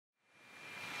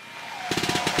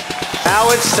Now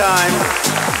it's time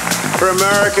for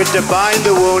America to bind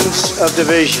the wounds of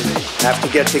division. Have to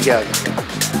get together.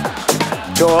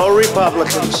 To all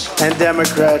Republicans and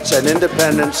Democrats and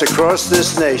independents across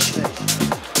this nation,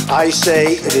 I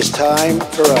say it is time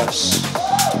for us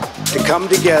to come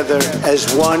together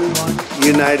as one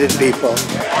united people.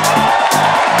 It's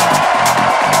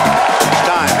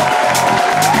time.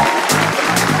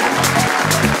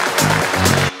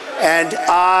 And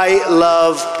I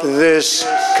love this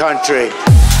country.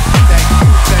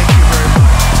 Thank you very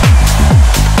much.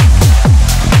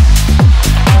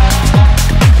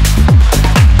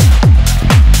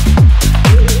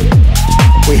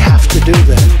 We have to do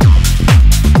that.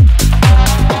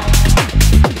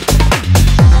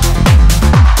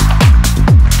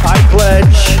 I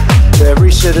pledge to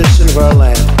every citizen of our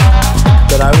land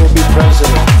that I will be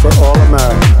president for all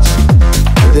Americans.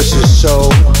 And this is so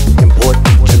important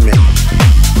to me.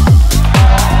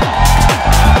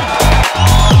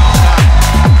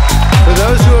 For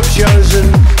those who have chosen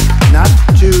not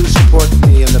to support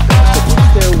me in the past, of which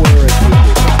there were a few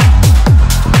people,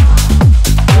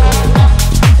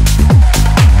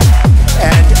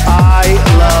 and I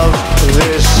love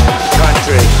this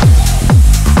country.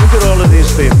 Look at all of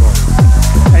these people.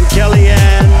 And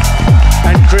Kellyanne,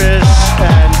 and Chris,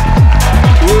 and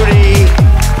Rudy.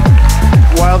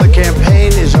 While the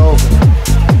campaign is over,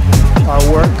 our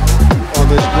work on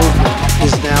this movement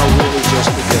is now really just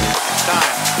beginning. Time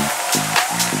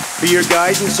for your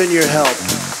guidance and your help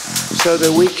so that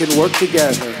we can work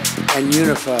together and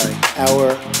unify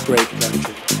our great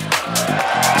country.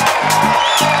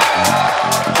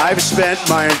 I've spent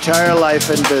my entire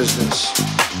life in business.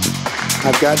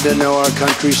 I've gotten to know our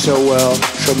country so well,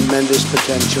 tremendous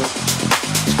potential.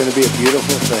 It's going to be a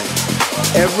beautiful thing.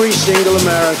 Every single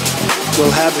American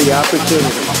will have the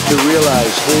opportunity to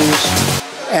realize his,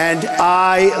 and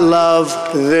I love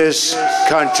this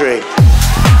country.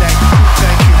 Thank you.